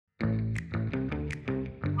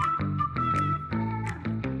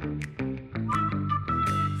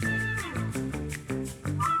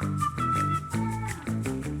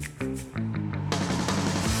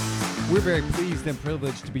We're very pleased and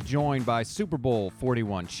privileged to be joined by Super Bowl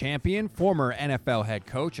 41 champion, former NFL head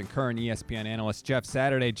coach, and current ESPN analyst Jeff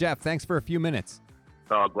Saturday. Jeff, thanks for a few minutes.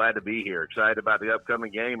 Oh, glad to be here. Excited about the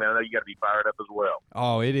upcoming game. I know you got to be fired up as well.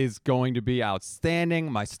 Oh, it is going to be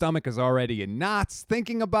outstanding. My stomach is already in knots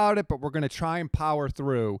thinking about it, but we're going to try and power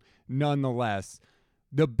through nonetheless.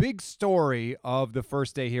 The big story of the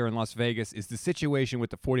first day here in Las Vegas is the situation with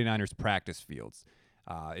the 49ers practice fields.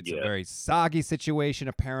 It's a very soggy situation,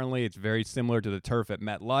 apparently. It's very similar to the turf at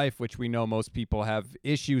MetLife, which we know most people have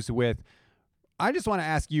issues with. I just want to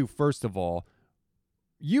ask you, first of all,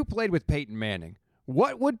 you played with Peyton Manning.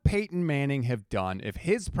 What would Peyton Manning have done if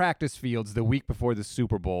his practice fields the week before the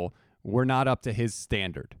Super Bowl were not up to his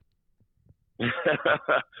standard?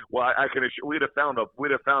 Well, I can assure we'd have found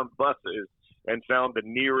buses and found the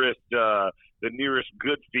nearest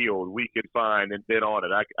good field we could find and been on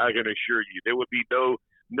it. I can assure you there would be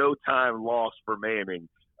no time lost for Manning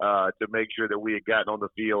to make sure that we had gotten on the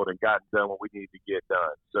field and gotten done what we needed to get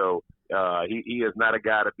done. So he is not a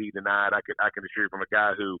guy to be denied. I can assure you from a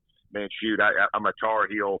guy who, man, shoot, I'm a Tar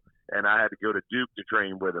Heel and I had to go to Duke to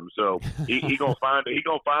train with him. So he gonna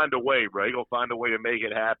find a way, bro. He gonna find a way to make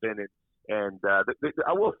it happen. And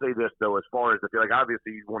I will say this though, as far as like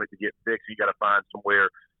obviously you want it to get fixed, you got to find somewhere.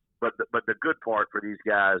 But the good part for these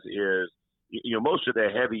guys is, most of the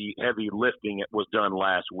heavy lifting was done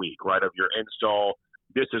last week, right? Of your install.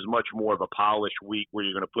 This is much more of a polished week where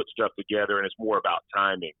you're going to put stuff together, and it's more about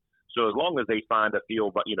timing. So as long as they find a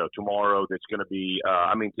field, but tomorrow that's going to be,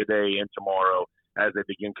 today and tomorrow, as they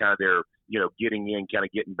begin kind of their, getting in, kind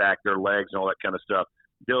of getting back their legs and all that kind of stuff,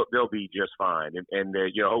 they'll be just fine. And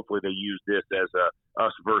hopefully they use this as a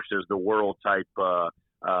us versus the world type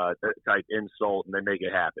insult, and they make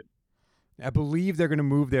it happen. I believe they're going to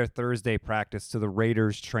move their Thursday practice to the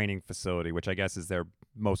Raiders training facility, which I guess is their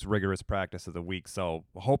most rigorous practice of the week. So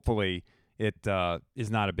hopefully it is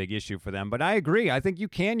not a big issue for them. But I agree. I think you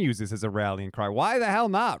can use this as a rallying cry. Why the hell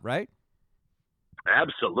not, right?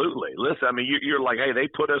 Absolutely. Listen, you're like, hey, they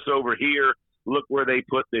put us over here. Look where they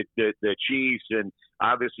put the Chiefs, and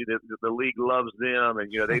obviously the league loves them,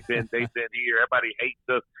 and they've been here. Everybody hates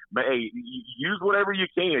us. But, hey, use whatever you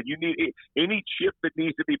can. You need any chip that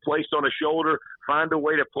needs to be placed on a shoulder. Find a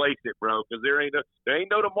way to place it, bro, because there ain't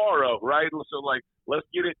no tomorrow, right? So let's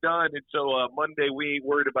get it done until Monday. We ain't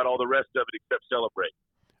worried about all the rest of it except celebrate.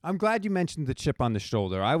 I'm glad you mentioned the chip on the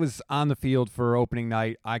shoulder. I was on the field for opening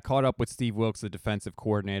night. I caught up with Steve Wilks, the defensive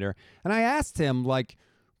coordinator, and I asked him,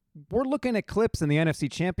 we're looking at clips in the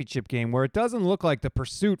NFC Championship game where it doesn't look like the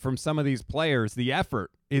pursuit from some of these players, the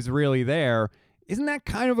effort is really there. Isn't that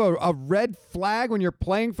kind of a red flag when you're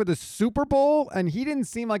playing for the Super Bowl? And he didn't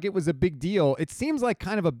seem like it was a big deal. It seems like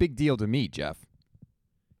kind of a big deal to me, Jeff.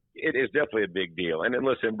 It is definitely a big deal. And then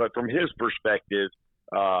listen, but from his perspective,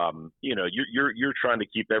 you're trying to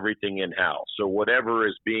keep everything in-house. So whatever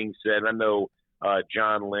is being said, I know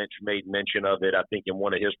John Lynch made mention of it, I think, in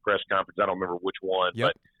one of his press conferences. I don't remember which one,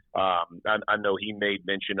 yep. But I know he made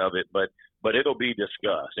mention of it. But it'll be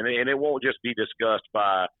discussed. And it won't just be discussed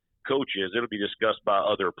by coaches. It'll be discussed by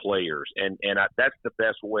other players. And that's the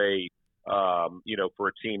best way, for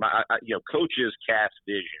a team. Coaches cast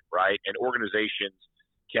vision, right? And organizations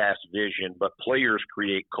cast vision, but players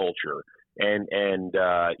create culture. And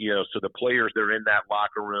so the players that are in that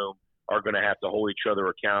locker room are going to have to hold each other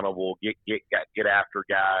accountable, get after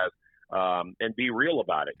guys, and be real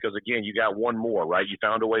about it. Because again, you got one more, right? You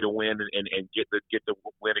found a way to win and get the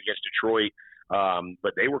win against Detroit,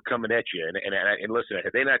 but they were coming at you. And listen,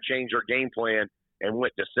 had they not changed their game plan and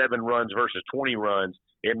went to 7 runs versus 20 runs,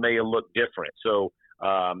 it may have looked different. So,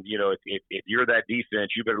 if you're that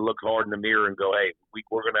defense, you better look hard in the mirror and go, hey,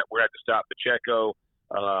 we're gonna have to stop Pacheco.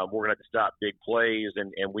 We're going to have to stop big plays,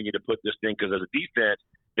 and we need to put this thing, because as a defense,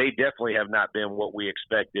 they definitely have not been what we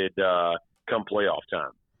expected come playoff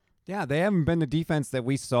time. Yeah, they haven't been the defense that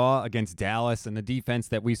we saw against Dallas and the defense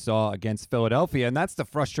that we saw against Philadelphia, and that's the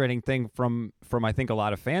frustrating thing from I think a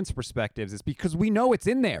lot of fans' perspectives, is because we know it's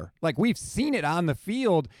in there. We've seen it on the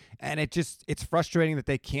field, and it's frustrating that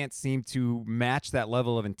they can't seem to match that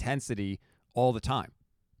level of intensity all the time.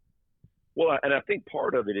 Well, and I think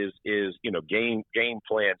part of it is game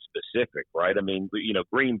plan specific, right?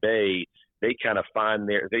 Green Bay, they kind of found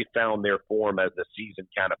their form as the season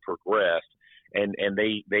kind of progressed, and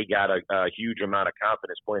they got a huge amount of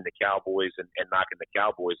confidence playing the Cowboys and knocking the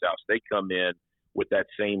Cowboys out. So they come in with that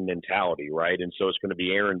same mentality, right? And so it's going to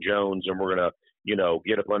be Aaron Jones, and we're going to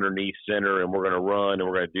get up underneath center, and we're going to run, and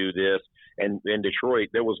we're going to do this. And in Detroit,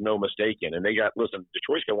 there was no mistaking. And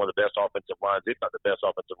Detroit's got one of the best offensive lines, if not the best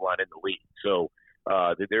offensive line in the league. So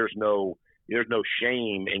there's no, there's no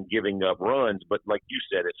shame in giving up runs. But like you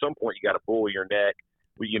said, at some point you got to pull your neck.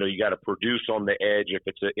 You know, you got to produce on the edge. If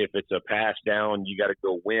it's a pass down, you got to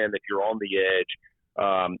go win if you're on the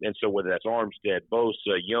edge. And so whether that's Armstead,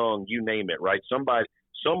 Bosa, Young, you name it, right?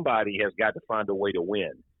 Somebody has got to find a way to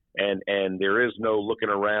win. And there is no looking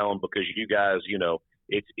around because you guys, you know,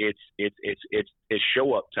 it's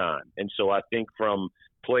show up time. And so I think from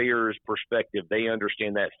players' perspective, they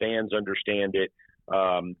understand that, fans understand it.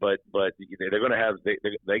 But they're going to have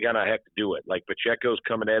they gotta have to do it. Like Pacheco's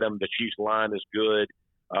coming at them. The Chiefs line is good.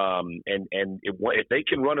 And if they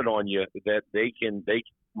can run it on you, that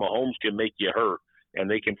Mahomes can make you hurt, and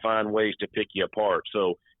they can find ways to pick you apart.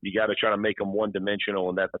 So you got to try to make them one-dimensional,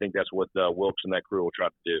 and I think that's what Wilks and that crew will try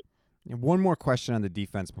to do. And one more question on the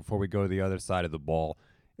defense before we go to the other side of the ball.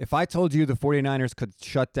 If I told you the 49ers could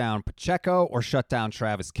shut down Pacheco or shut down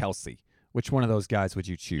Travis Kelce, which one of those guys would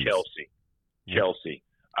you choose? Kelce.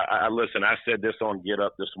 I listen. I said this on Get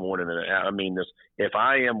Up this morning, and I mean this. If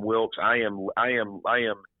I am Wilks, I am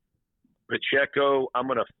Pacheco. I'm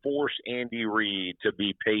going to force Andy Reid to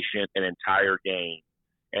be patient an entire game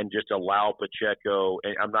and just allow Pacheco.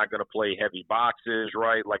 And I'm not going to play heavy boxes,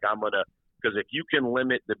 right? Like because if you can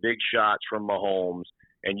limit the big shots from Mahomes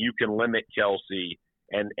and you can limit Kelce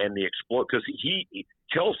and the explode, because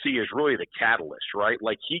Kelce is really the catalyst, right?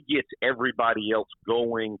 Like he gets everybody else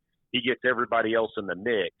going. He gets everybody else in the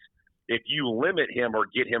mix. If you limit him or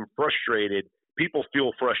get him frustrated, people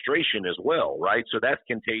feel frustration as well, right? So that's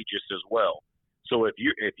contagious as well. So if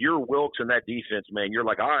you're Wilks in that defense, man, you're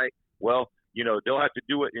like, all right, well, you know, they'll have to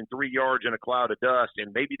do it in 3 yards in a cloud of dust,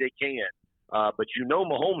 and maybe they can. But you know,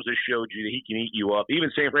 Mahomes has showed you that he can eat you up. Even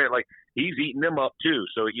San Fran, like he's eating them up too.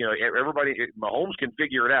 So you know, Mahomes can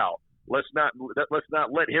figure it out. Let's not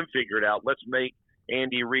let him figure it out. Let's make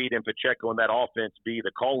Andy Reid and Pacheco and that offense be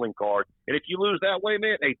the calling card. And if you lose that way,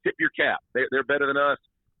 man, hey, tip your cap. They're better than us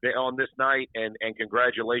on this night, and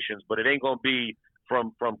congratulations. But it ain't going to be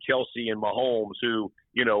from Kelce and Mahomes, who,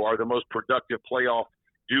 you know, are the most productive playoff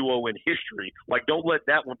duo in history. Like, don't let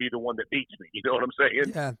that one be the one that beats me. You know what I'm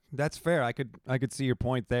saying? Yeah, that's fair. I could see your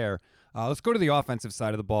point there. Let's go to the offensive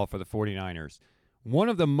side of the ball for the 49ers. One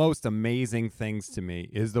of the most amazing things to me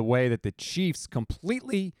is the way that the Chiefs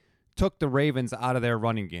completely took the Ravens out of their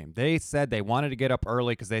running game. They said they wanted to get up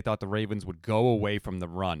early because they thought the Ravens would go away from the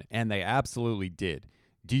run, and they absolutely did.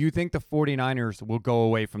 Do you think the 49ers will go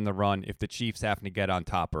away from the run if the Chiefs happen to get on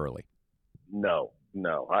top early? No.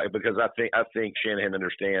 Because I think Shanahan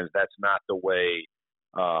understands that's not the way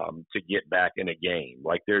to get back in a game.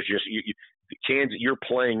 Like there's just you're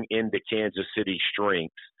playing into Kansas City's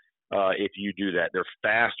strengths if you do that. They're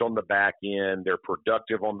fast on the back end. They're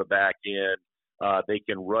productive on the back end. They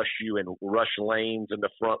can rush you and rush lanes in the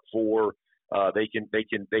front four. They can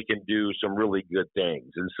do some really good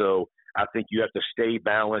things. And so I think you have to stay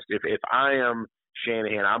balanced. If I am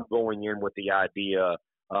Shanahan, I'm going in with the idea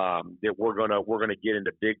that we're gonna get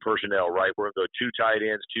into big personnel, right? We're gonna go 2 tight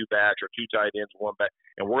ends, 2 backs, or 2 tight ends, 1 back,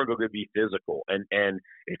 and we're gonna be physical. And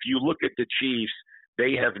if you look at the Chiefs,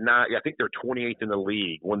 they have not. I think they're 28th in the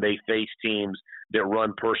league when they face teams that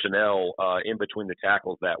run personnel in between the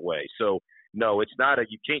tackles that way. So no, it's not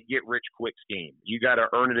you can't get rich quick scheme. You got to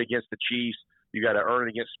earn it against the Chiefs. You got to earn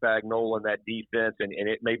it against Spagnuolo and that defense, and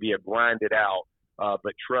it may be a grind it out,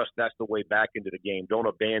 but trust that's the way back into the game. Don't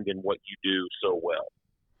abandon what you do so well.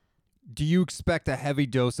 Do you expect a heavy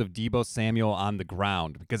dose of Deebo Samuel on the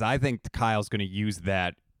ground? Because I think Kyle's going to use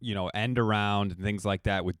that, you know, end around and things like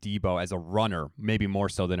that with Deebo as a runner, maybe more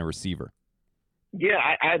so than a receiver. Yeah,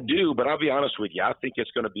 I do, but I'll be honest with you. I think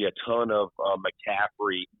it's going to be a ton of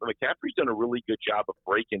McCaffrey. McCaffrey's done a really good job of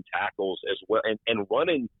breaking tackles as well and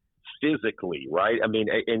running physically, right? I mean,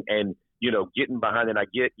 and you know, getting behind. And I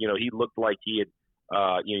get, you know, he looked like he had,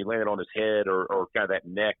 he landed on his head or kind of that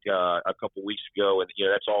neck a couple weeks ago, and you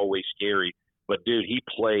know that's always scary. But dude, he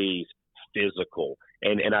plays physical,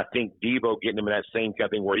 and I think Deebo getting him in that same kind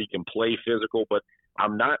of thing where he can play physical, but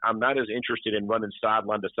I'm not as interested in running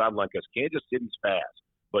sideline to sideline because Kansas City's fast.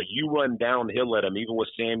 But you run downhill at them, even with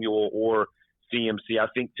Samuel or CMC. I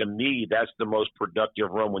think to me that's the most productive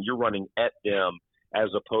run when you're running at them as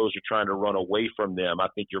opposed to trying to run away from them. I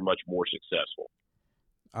think you're much more successful.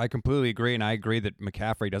 I completely agree, and I agree that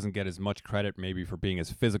McCaffrey doesn't get as much credit maybe for being as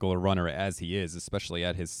physical a runner as he is, especially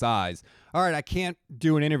at his size. All right, I can't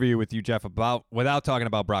do an interview with you, Jeff, without talking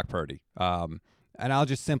about Brock Purdy. And I'll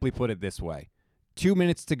just simply put it this way. 2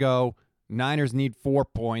 minutes to go. Niners need 4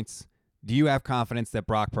 points. Do you have confidence that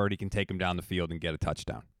Brock Purdy can take him down the field and get a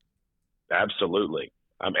touchdown? Absolutely.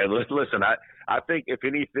 And listen, I think if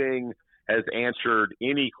anything has answered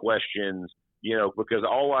any questions, you know, because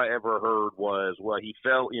all I ever heard was, well, he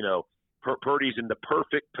fell, you know, Purdy's in the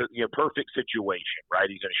perfect situation, right?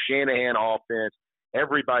 He's in a Shanahan offense.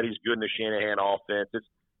 Everybody's good in the Shanahan offense.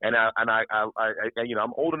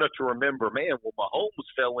 I'm old enough to remember, man, when Mahomes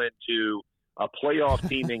fell into a playoff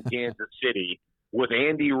team in Kansas City with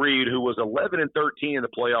Andy Reid, who was 11-13 in the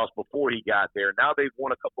playoffs before he got there. Now they've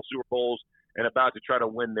won a couple Super Bowls and about to try to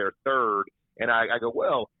win their third. And I go,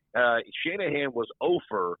 well, Shanahan was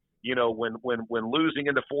over, when losing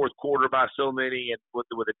in the fourth quarter by so many and with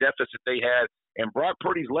the deficit they had. And Brock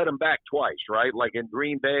Purdy's let them back twice, right? Like in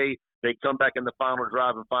Green Bay, they come back in the final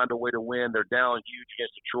drive and find a way to win. They're down huge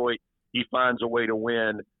against Detroit. He finds a way to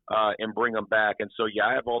win and bring them back. And so,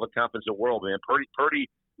 I have all the confidence in the world, man. Purdy,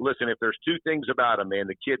 listen, if there's two things about him, man,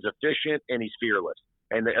 the kid's efficient and he's fearless.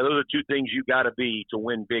 And those are two things you got to be to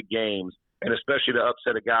win big games, and especially to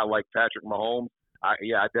upset a guy like Patrick Mahomes. I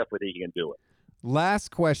definitely think he can do it. Last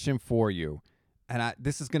question for you, and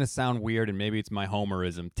this is going to sound weird, and maybe it's my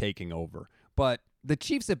homerism taking over, but the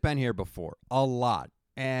Chiefs have been here before a lot.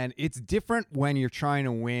 And it's different when you're trying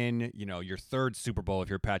to win, your third Super Bowl if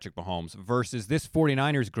you're Patrick Mahomes versus this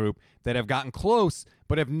 49ers group that have gotten close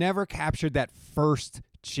but have never captured that first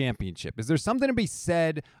championship. Is there something to be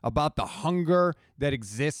said about the hunger that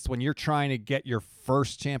exists when you're trying to get your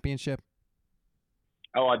first championship?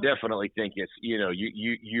 Oh, I definitely think it's,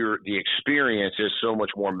 the experience is so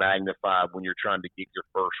much more magnified when you're trying to get your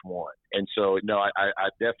first one. And so, no, I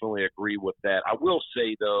definitely agree with that. I will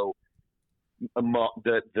say, though,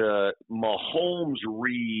 the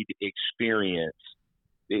Mahomes-Reid experience,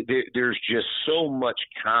 there's just so much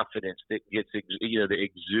confidence that gets that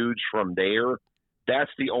exudes from there.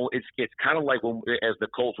 That's the only. It's kind of like as the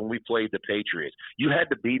Colts when we played the Patriots. You had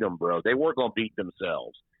to beat them, bro. They weren't going to beat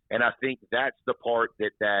themselves, and I think that's the part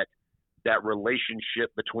that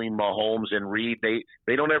relationship between Mahomes and Reid.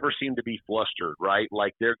 They don't ever seem to be flustered, right?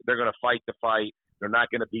 Like they're going to fight the fight. They're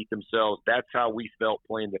not going to beat themselves. That's how we felt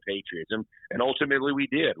playing the Patriots. And ultimately we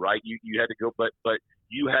did, right? You had to go, but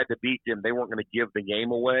you had to beat them. They weren't going to give the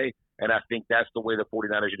game away. And I think that's the way the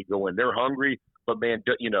 49ers need to go in. They're hungry, but, man,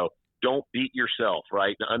 don't beat yourself,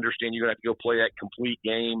 right? To understand you're going to have to go play that complete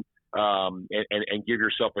game and give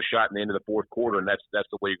yourself a shot in the end of the fourth quarter, and that's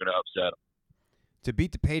the way you're going to upset them. To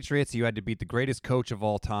beat the Patriots, you had to beat the greatest coach of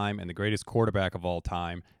all time and the greatest quarterback of all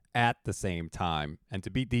time at the same time. And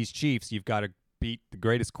to beat these Chiefs, you've got to beat the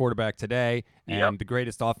greatest quarterback today and the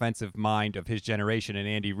greatest offensive mind of his generation and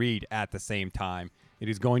Andy Reid at the same time. It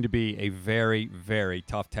is going to be a very, very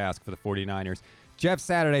tough task for the 49ers. Jeff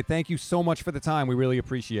Saturday, thank you so much for the time. We really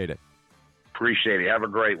appreciate it. Appreciate it. Have a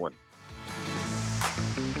great one.